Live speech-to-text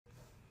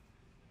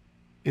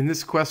In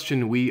this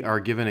question, we are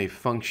given a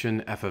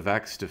function f of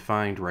x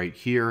defined right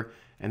here,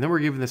 and then we're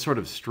given this sort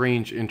of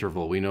strange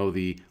interval. We know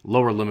the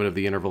lower limit of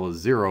the interval is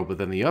 0, but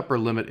then the upper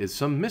limit is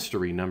some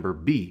mystery number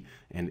b,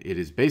 and it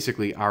is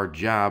basically our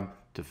job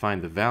to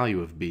find the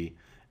value of b.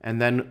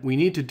 And then we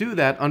need to do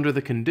that under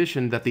the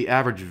condition that the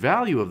average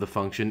value of the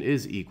function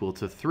is equal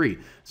to 3.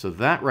 So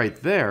that right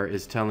there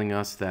is telling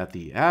us that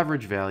the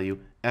average value,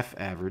 f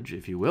average,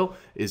 if you will,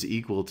 is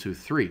equal to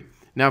 3.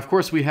 Now, of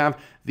course, we have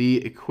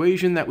the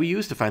equation that we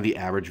use to find the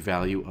average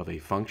value of a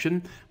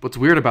function. What's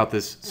weird about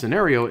this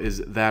scenario is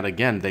that,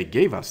 again, they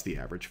gave us the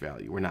average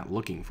value. We're not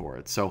looking for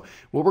it. So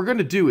what we're going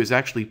to do is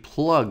actually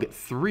plug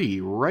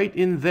 3 right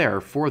in there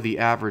for the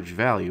average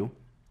value.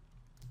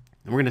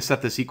 And we're going to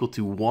set this equal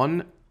to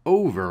 1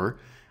 over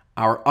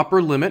our upper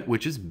limit,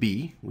 which is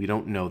b, we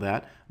don't know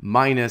that,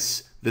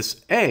 minus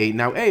this a.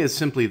 Now, a is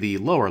simply the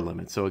lower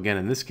limit. So again,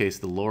 in this case,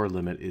 the lower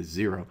limit is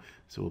 0.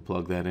 So we'll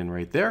plug that in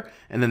right there.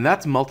 And then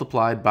that's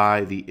multiplied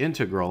by the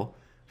integral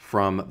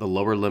from the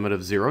lower limit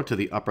of 0 to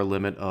the upper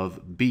limit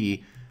of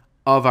b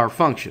of our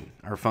function.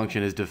 Our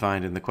function is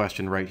defined in the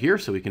question right here,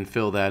 so we can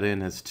fill that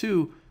in as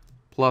 2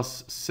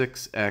 plus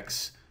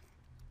 6x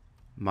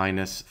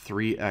minus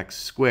 3x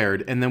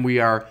squared. And then we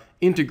are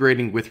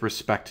integrating with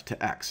respect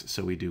to x,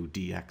 so we do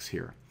dx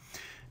here.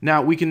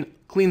 Now, we can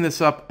clean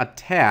this up a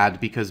tad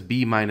because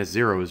b minus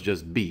 0 is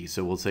just b.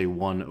 So we'll say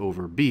 1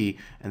 over b,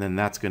 and then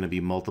that's going to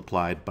be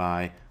multiplied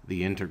by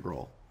the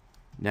integral.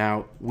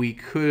 Now, we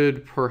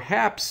could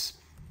perhaps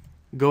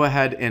go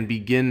ahead and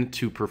begin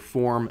to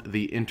perform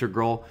the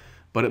integral,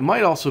 but it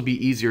might also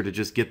be easier to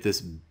just get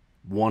this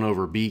 1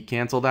 over b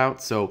canceled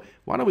out. So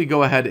why don't we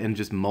go ahead and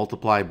just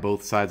multiply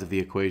both sides of the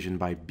equation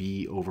by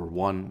b over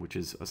 1, which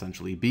is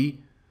essentially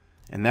b.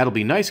 And that'll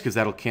be nice because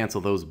that'll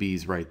cancel those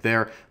b's right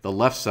there. The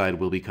left side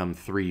will become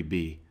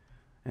 3b.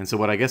 And so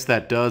what I guess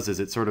that does is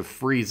it sort of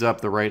frees up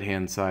the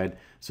right-hand side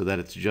so that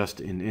it's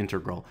just an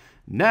integral.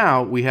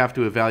 Now we have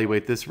to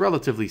evaluate this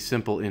relatively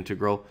simple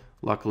integral.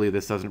 Luckily,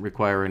 this doesn't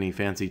require any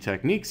fancy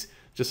techniques,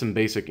 just some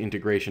basic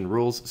integration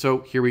rules. So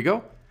here we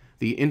go.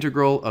 The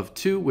integral of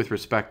 2 with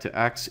respect to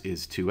x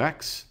is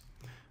 2x.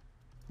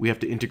 We have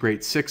to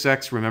integrate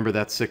 6x. Remember,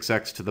 that's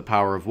 6x to the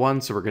power of 1,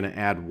 so we're going to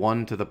add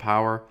 1 to the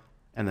power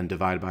and then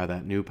divide by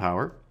that new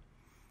power.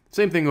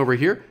 Same thing over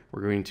here.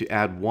 We're going to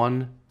add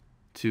 1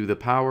 to the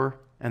power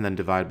and then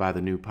divide by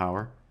the new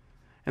power.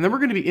 And then we're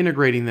going to be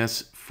integrating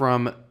this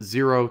from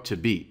 0 to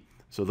b.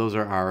 So those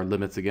are our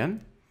limits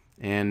again.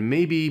 And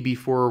maybe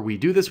before we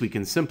do this, we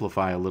can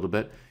simplify a little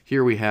bit.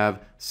 Here we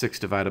have 6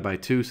 divided by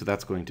 2, so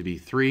that's going to be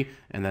 3.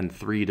 And then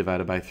 3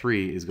 divided by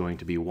 3 is going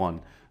to be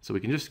 1. So we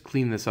can just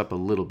clean this up a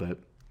little bit.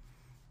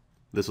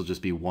 This will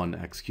just be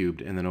 1x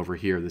cubed. And then over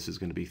here, this is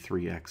going to be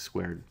 3x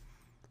squared.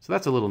 So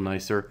that's a little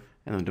nicer,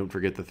 and then don't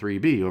forget the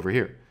 3b over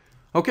here.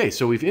 Okay,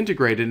 so we've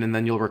integrated, and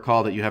then you'll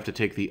recall that you have to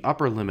take the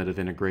upper limit of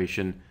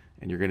integration,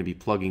 and you're going to be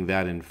plugging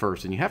that in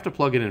first. And you have to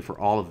plug it in for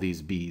all of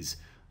these b's.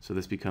 So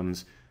this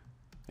becomes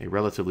a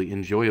relatively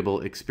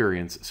enjoyable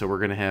experience. So we're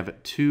going to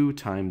have 2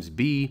 times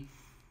b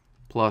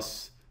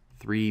plus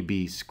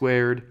 3b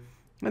squared,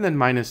 and then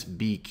minus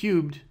b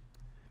cubed.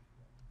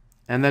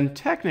 And then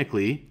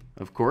technically,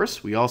 of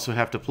course, we also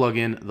have to plug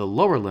in the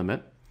lower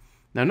limit.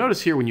 Now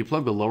notice here, when you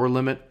plug the lower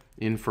limit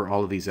in for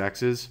all of these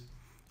x's,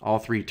 all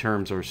 3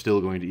 terms are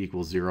still going to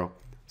equal 0.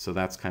 So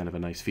that's kind of a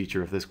nice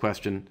feature of this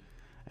question.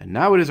 And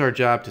now it is our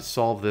job to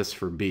solve this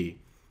for b.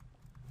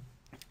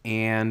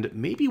 And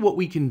maybe what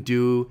we can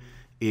do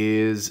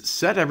is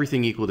set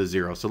everything equal to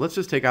 0. So let's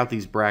just take out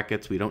these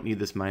brackets. We don't need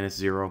this minus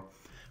 0.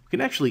 We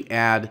can actually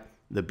add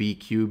the b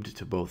cubed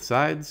to both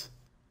sides.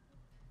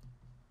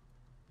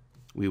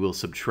 We will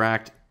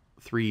subtract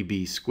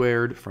 3b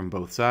squared from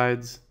both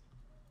sides.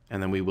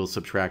 And then we will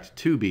subtract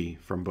 2b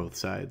from both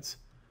sides.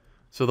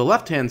 So the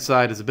left-hand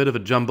side is a bit of a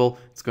jumble.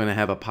 It's going to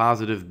have a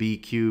positive b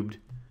cubed.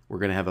 We're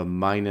going to have a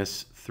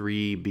minus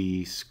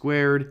 3b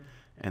squared.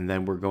 And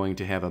then we're going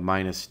to have a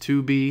minus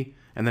 2b.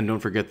 And then don't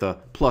forget the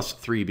plus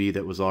 3b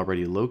that was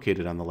already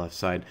located on the left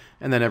side.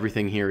 And then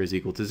everything here is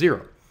equal to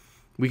 0.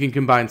 We can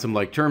combine some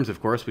like terms,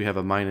 of course. We have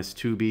a minus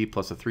 2b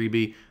plus a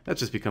 3b. That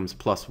just becomes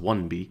plus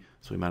 1b.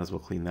 So we might as well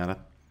clean that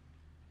up.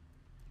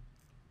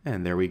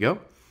 And there we go.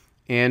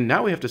 And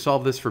now we have to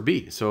solve this for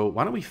b. So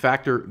why don't we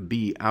factor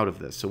b out of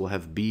this? So we'll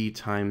have b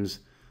times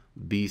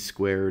b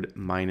squared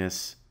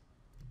minus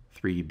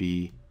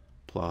 3b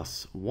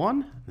plus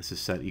 1. This is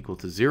set equal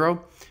to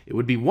 0. It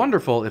would be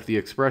wonderful if the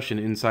expression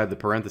inside the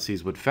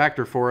parentheses would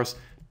factor for us.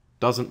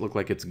 Doesn't look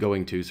like it's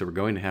going to, so we're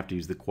going to have to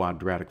use the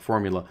quadratic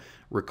formula.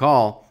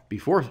 Recall,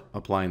 before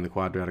applying the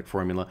quadratic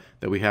formula,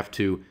 that we have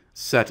to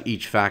set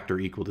each factor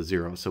equal to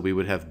 0. So we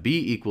would have b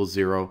equals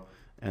 0,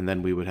 and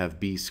then we would have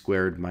b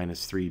squared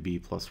minus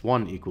 3b plus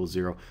 1 equals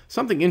 0.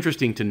 Something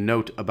interesting to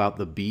note about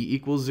the b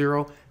equals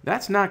 0,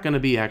 that's not going to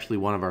be actually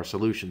one of our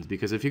solutions,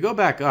 because if you go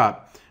back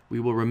up,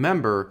 we will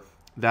remember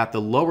that the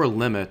lower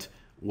limit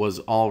was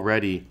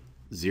already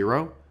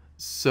 0.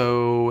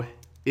 So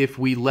if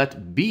we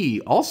let b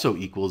also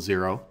equal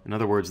 0, in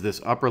other words,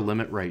 this upper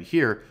limit right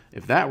here,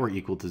 if that were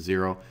equal to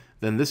 0,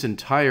 then this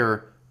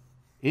entire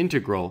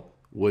integral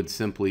would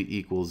simply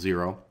equal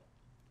 0.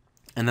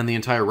 And then the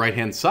entire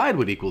right-hand side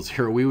would equal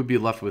 0. We would be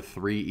left with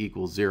 3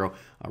 equals 0.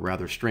 A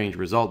rather strange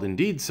result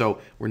indeed. So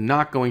we're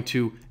not going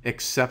to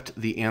accept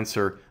the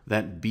answer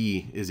that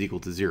b is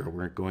equal to 0.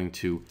 We're going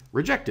to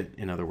reject it,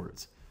 in other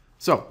words.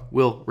 So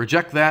we'll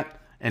reject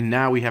that. And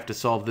now we have to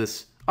solve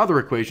this other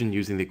equation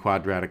using the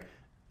quadratic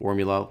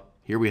formula.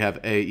 Here we have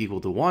a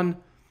equal to 1,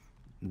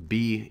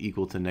 b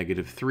equal to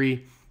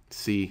 -3,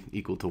 c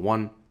equal to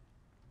 1.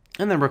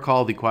 And then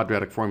recall the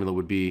quadratic formula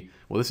would be,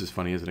 well, this is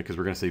funny, isn't it? Because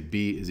we're going to say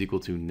b is equal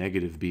to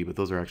 -b, but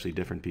those are actually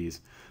different b's.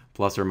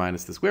 Plus or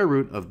minus the square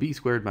root of b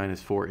squared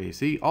minus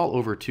 4ac all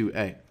over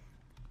 2a.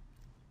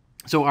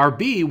 So our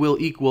b will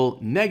equal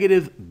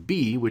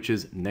 -b, which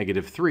is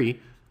 -3.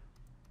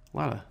 A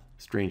lot of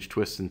strange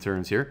twists and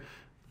turns here.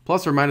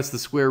 Plus or minus the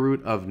square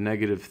root of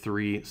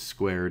 -3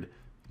 squared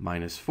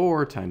minus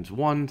 4 times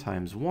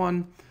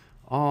 1,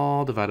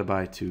 all divided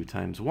by 2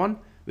 times 1.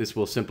 This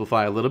will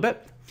simplify a little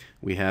bit.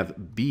 We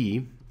have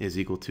b is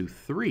equal to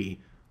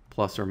 3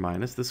 plus or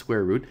minus the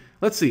square root.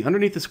 Let's see,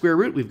 underneath the square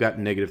root, we've got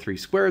 -3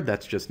 squared.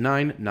 That's just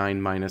 9.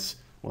 9 minus,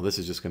 well, this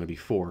is just going to be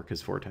 4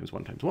 because 4 times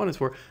 1 times 1 is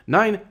 4.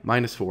 9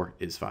 minus 4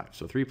 is 5.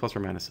 So 3 plus or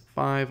minus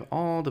 5,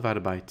 all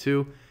divided by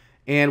 2.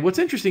 And what's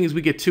interesting is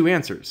we get two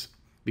answers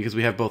because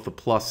we have both the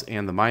plus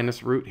and the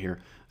minus root here.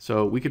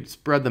 So we could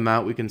spread them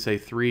out. We can say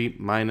 3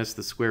 minus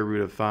the square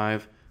root of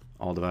 5,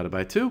 all divided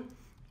by 2.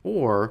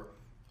 Or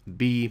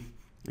b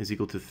is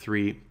equal to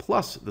 3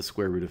 plus the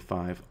square root of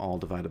 5, all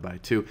divided by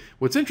 2.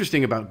 What's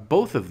interesting about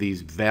both of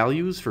these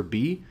values for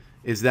b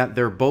is that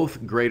they're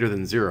both greater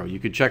than 0. You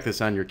could check this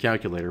on your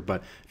calculator,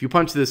 but if you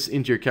punch this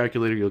into your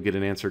calculator, you'll get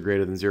an answer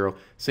greater than 0.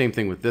 Same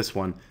thing with this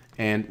one.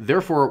 And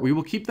therefore, we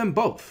will keep them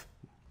both.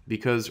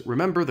 Because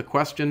remember, the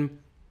question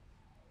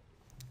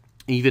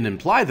even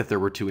implied that there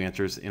were two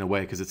answers in a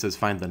way, because it says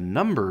find the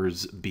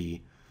numbers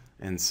b.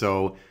 And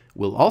so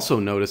we'll also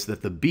notice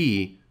that the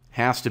b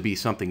has to be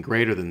something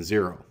greater than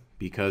 0,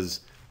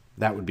 because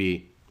that would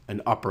be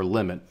an upper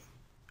limit,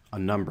 a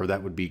number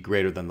that would be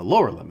greater than the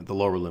lower limit. The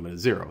lower limit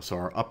is 0, so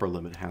our upper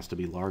limit has to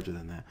be larger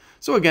than that.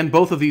 So again,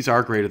 both of these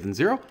are greater than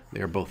 0.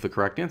 They are both the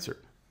correct answer.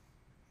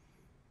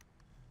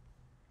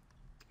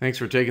 Thanks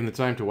for taking the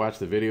time to watch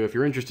the video. If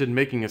you're interested in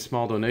making a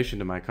small donation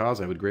to my cause,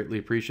 I would greatly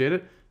appreciate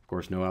it. Of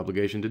course, no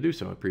obligation to do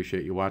so. I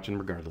appreciate you watching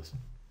regardless.